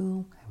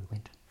 Cool. How we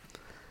went.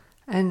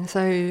 And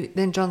so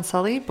then John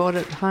Sully brought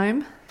it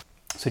home.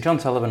 So John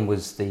Sullivan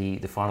was the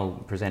final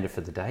presenter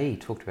for the day. He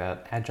talked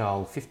about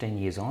Agile 15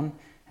 years on,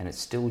 and it's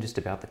still just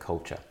about the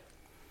culture.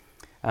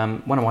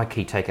 One of my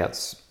key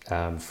takeouts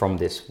from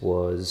this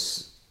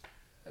was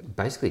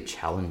basically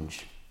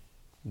challenge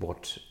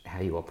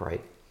how you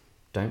operate.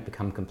 Don't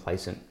become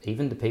complacent.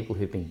 Even the people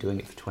who've been doing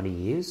it for 20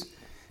 years,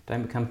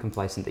 don't become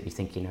complacent that you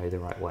think you know the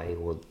right way,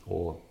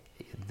 or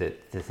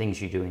that the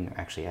things you're doing are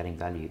actually adding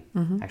value.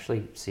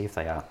 Actually see if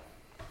they are.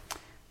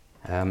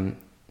 There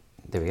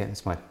we go.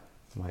 That's my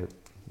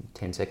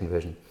 10-second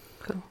version.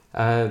 Cool.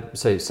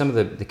 So some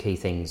of the key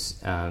things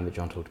that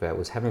John talked about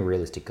was having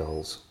realistic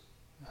goals.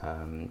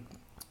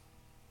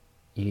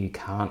 You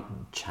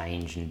can't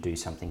change and do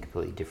something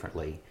completely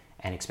differently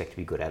and expect to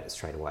be good at it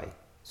straight away.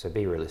 So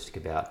be realistic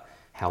about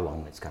how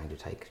long it's going to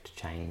take to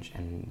change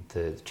and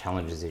the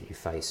challenges that you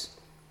face.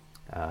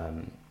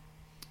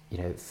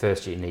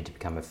 First you need to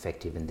become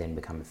effective and then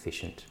become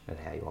efficient at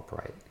how you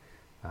operate.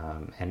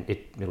 And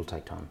it'll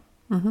take time.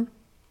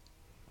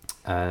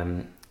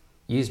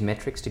 Use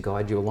metrics to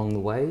guide you along the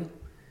way,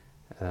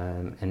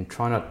 and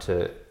try not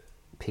to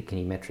pick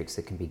any metrics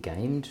that can be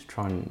gamed.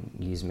 Try and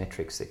use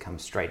metrics that come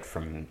straight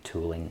from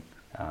tooling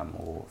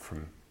or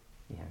from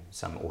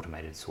some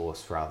automated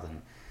source, rather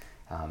than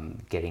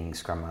getting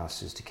Scrum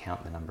Masters to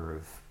count the number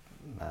of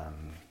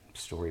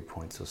story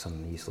points or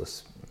some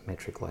useless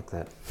metric like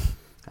that.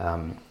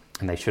 And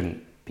they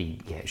shouldn't be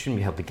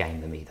able to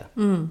game them either.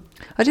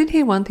 I did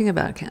hear one thing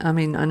about, I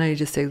know you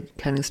just said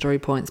counting story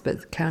points,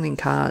 but counting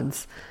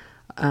cards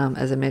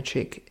as a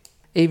metric,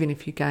 even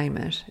if you game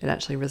it, it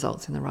actually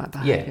results in the right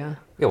behaviour.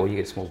 Yeah, well, you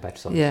get small batch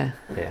size. Yeah,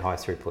 high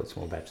throughput,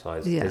 small batch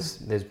size. Yeah.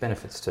 There's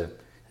benefits to,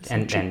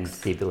 and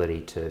the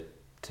ability to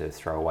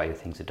throw away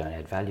things that don't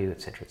add value,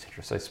 etc.,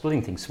 etc. So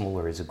splitting things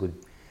smaller is a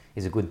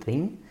good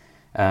thing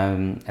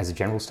as a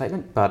general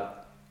statement.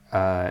 But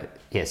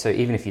so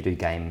even if you do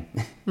game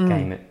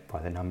it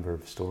by the number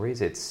of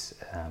stories, it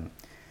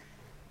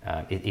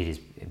is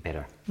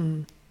better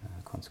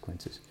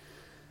consequences.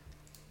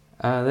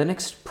 The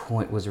next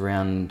point was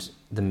around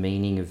the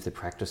meaning of the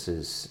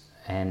practices,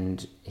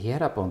 and he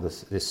had up on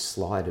this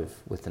slide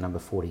with the number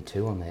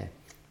 42 on there,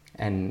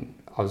 and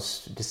I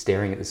was just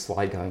staring at the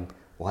slide going,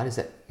 why does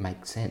that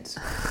make sense?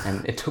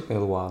 And it took me a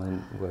little while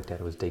and worked out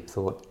it was deep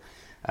thought.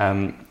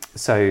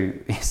 So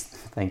yes,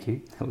 thank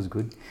you, that was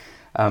good.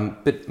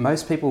 But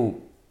most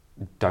people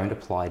don't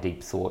apply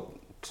deep thought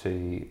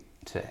to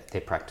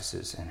their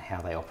practices and how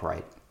they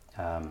operate.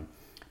 A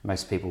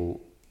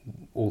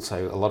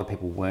lot of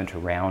people weren't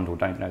around or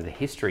don't know the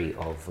history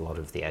of a lot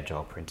of the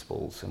Agile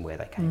principles and where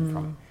they came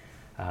from.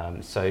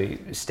 So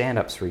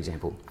stand-ups, for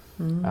example.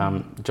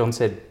 John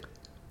said,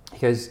 he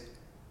goes,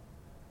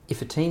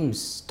 if a team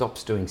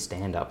stops doing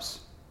stand-ups,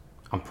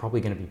 I'm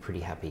probably going to be pretty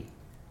happy,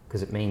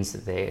 because it means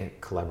that they're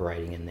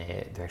collaborating and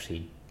they're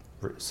actually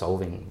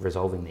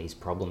resolving these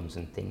problems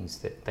and things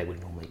that they would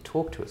normally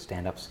talk to at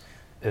stand-ups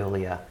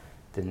earlier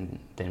than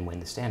when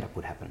the stand-up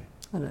would happen.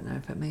 I don't know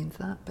if it means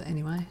that, but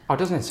anyway. Oh, it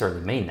doesn't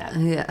necessarily mean that.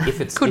 Yeah, if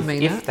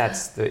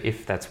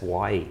that's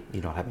why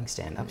you're not having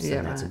stand-ups,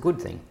 then that's a good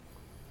thing.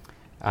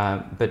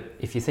 But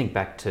if you think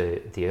back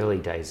to the early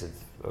days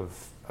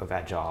of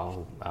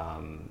Agile,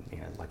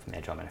 like from the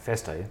Agile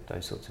Manifesto,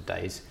 those sorts of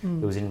days,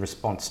 it was in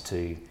response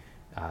to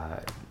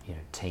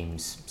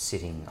teams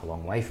sitting a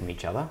long way from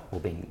each other or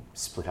being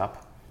split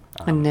up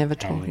and never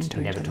talking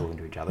to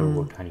each other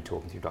or only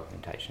talking through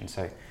documentation.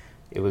 So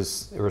it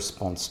was a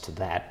response to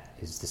that.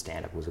 Is the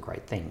stand-up was a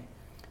great thing.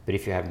 But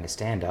if you're having a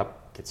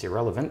stand-up that's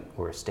irrelevant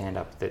or a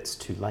stand-up that's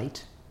too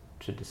late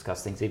to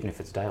discuss things, even if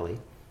it's daily,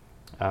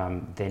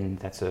 then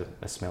that's a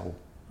smell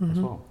as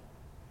well.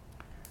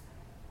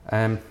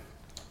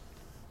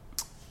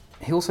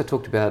 He also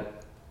talked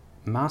about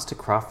master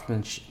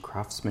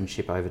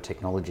craftsmanship over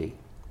technology.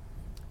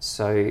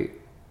 So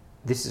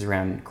this is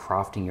around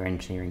crafting your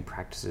engineering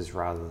practices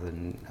rather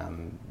than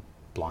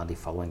blindly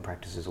following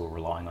practices or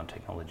relying on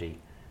technology.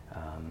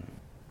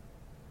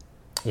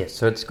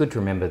 So it's good to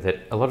remember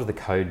that a lot of the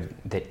code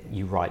that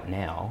you write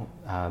now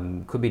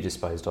could be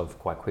disposed of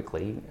quite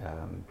quickly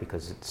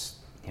because it's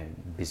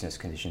business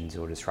conditions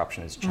or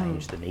disruption has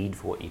changed the need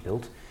for what you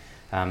built,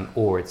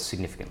 or it's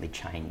significantly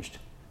changed.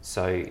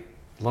 So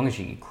as long as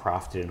you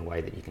craft it in a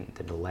way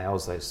that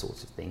allows those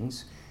sorts of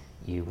things,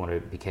 you want to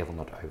be careful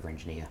not to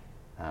over-engineer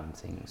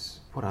things.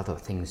 What other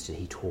things did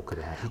he talk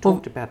about? He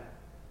talked about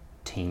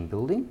team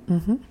building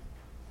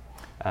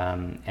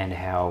and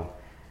how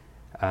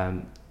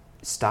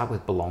start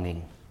with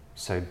belonging.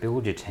 So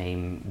build your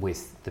team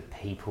with the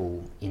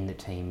people in the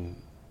team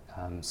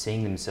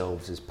seeing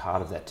themselves as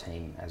part of that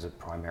team as a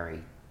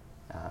primary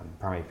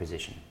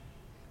position,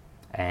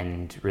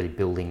 and really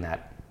building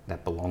that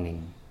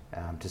belonging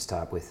to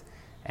start with,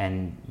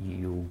 and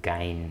you'll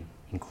gain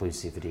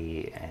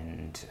inclusivity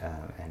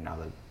and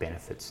other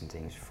benefits and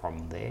things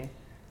from there.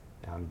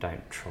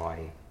 Don't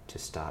try to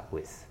start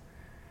with.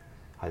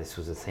 This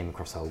was a theme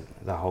across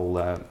the whole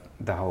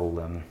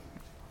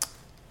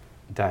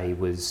day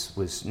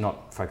was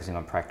not focusing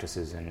on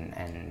practices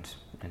and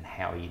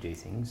how you do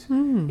things,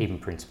 even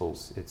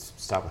principles. It's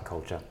start with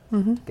culture,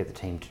 get the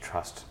team to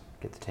trust,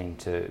 get the team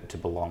to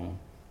belong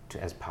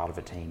as part of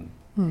a team,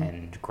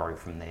 and grow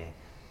from there,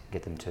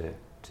 get them to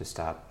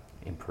start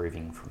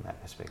improving from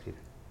that perspective,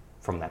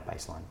 from that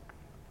baseline.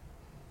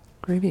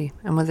 Groovy.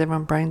 And was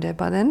everyone brain dead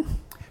by then?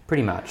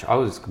 Pretty much. I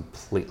was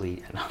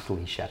completely and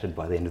utterly shattered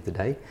by the end of the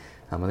day.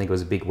 I think it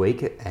was a big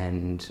week,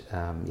 and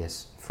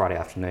yes, Friday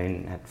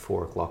afternoon at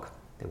 4 o'clock,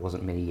 there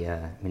wasn't many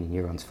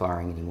neurons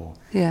firing anymore.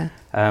 Yeah.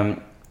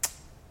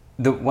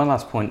 The one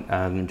last point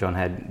John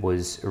had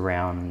was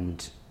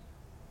around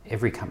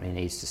every company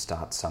needs to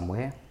start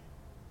somewhere.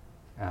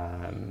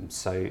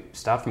 So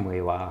start from where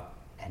you are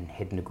and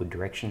head in a good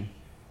direction.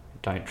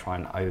 Don't try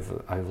and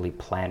overly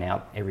plan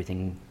out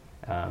everything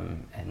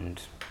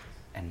and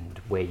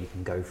where you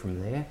can go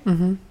from there.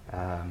 Mm-hmm.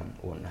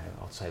 Or no,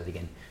 I'll say it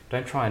again.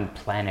 Don't try and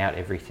plan out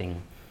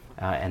everything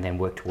and then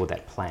work toward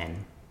that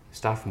plan.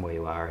 Start from where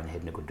you are and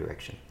head in a good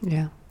direction.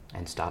 Yeah.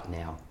 And start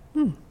now.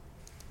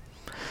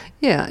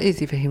 Yeah,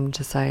 easy for him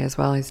to say as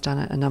well. He's done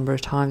it a number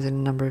of times in a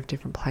number of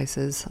different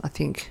places. I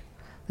think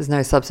there's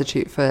no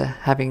substitute for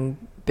having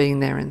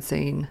been there and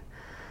seen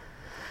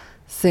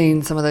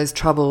some of those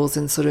troubles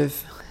and sort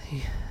of,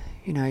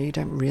 you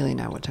don't really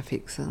know what to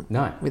fix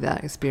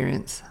without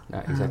experience. No,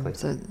 exactly.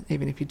 So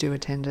even if you do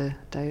attend a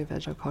Day of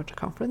Agile Culture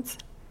Conference.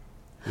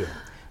 Yeah.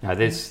 No,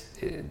 there's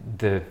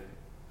the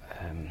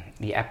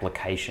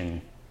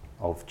application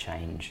of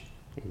change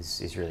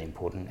is really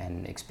important,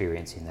 and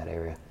experience in that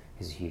area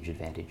is a huge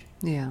advantage.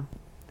 Yeah.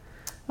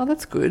 Well,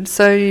 that's good.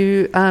 So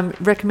you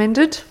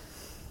recommended?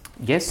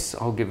 Yes,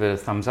 I'll give a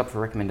thumbs up for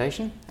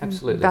recommendation.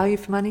 Absolutely. Value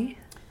for money?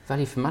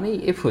 Value for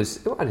money? It was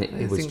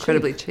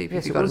incredibly cheap.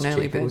 Yes, if you got an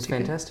early bird ticket. It was ticket.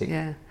 fantastic.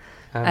 Yeah.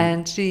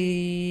 And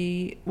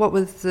did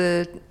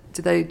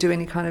they do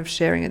any kind of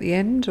sharing at the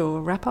end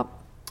or wrap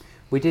up?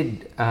 We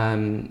did.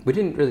 We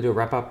didn't really do a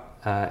wrap up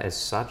as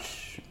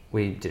such.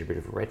 We did a bit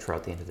of a retro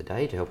at the end of the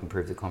day to help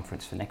improve the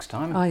conference for next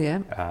time. Oh,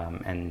 yeah.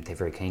 And they're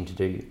very keen to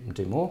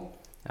do more.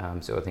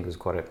 So I think it was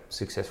quite a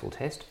successful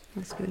test.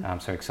 That's good.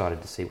 So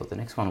excited to see what the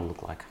next one will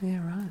look like.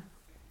 Yeah, right.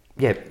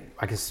 Yeah,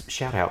 I guess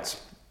shout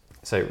outs.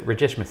 So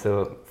Rajesh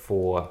Mathur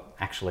for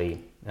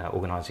actually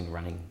organising and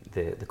running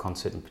the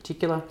concert in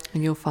particular.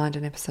 And you'll find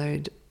an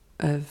episode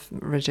of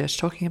Rajesh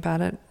talking about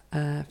it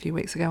a few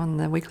weeks ago on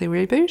the weekly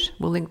ReBoot.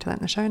 We'll link to that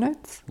in the show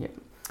notes. Yeah.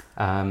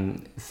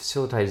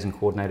 Facilitators and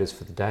coordinators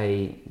for the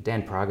day: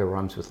 Dan Praga,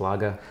 rhymes with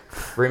lager,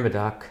 Ruma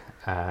Duck,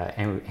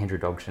 Andrew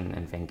Dogson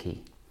and Venki.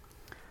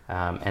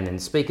 And then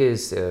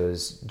speakers, there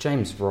was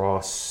James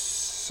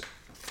Ross,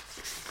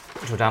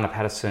 Jordana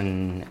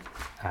Patterson,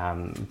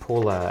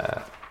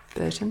 Paula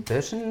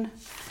Burton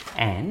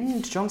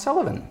and John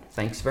Sullivan.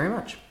 Thanks very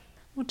much.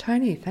 Well,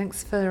 Tony,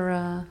 thanks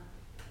for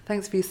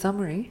your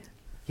summary.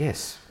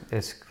 Yes,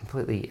 it's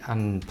completely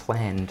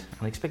unplanned,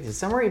 unexpected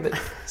summary, but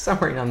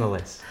summary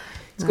nonetheless.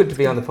 It's good to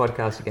be on the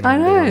podcast again. I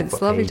know, it's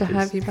lovely to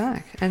have you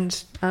back.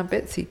 And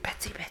Betsy.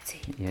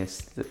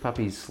 Yes, the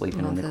puppy's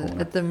sleeping in the corner.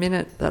 At the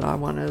minute that I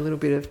want a little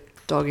bit of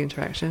dog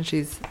interaction,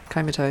 she's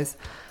comatose.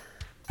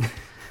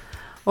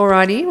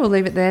 Alrighty, we'll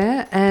leave it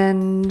there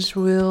and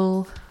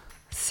we'll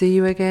see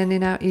you again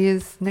in our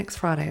ears next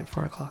Friday at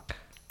 4 o'clock.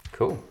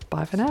 Cool.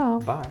 Bye for now.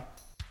 Bye.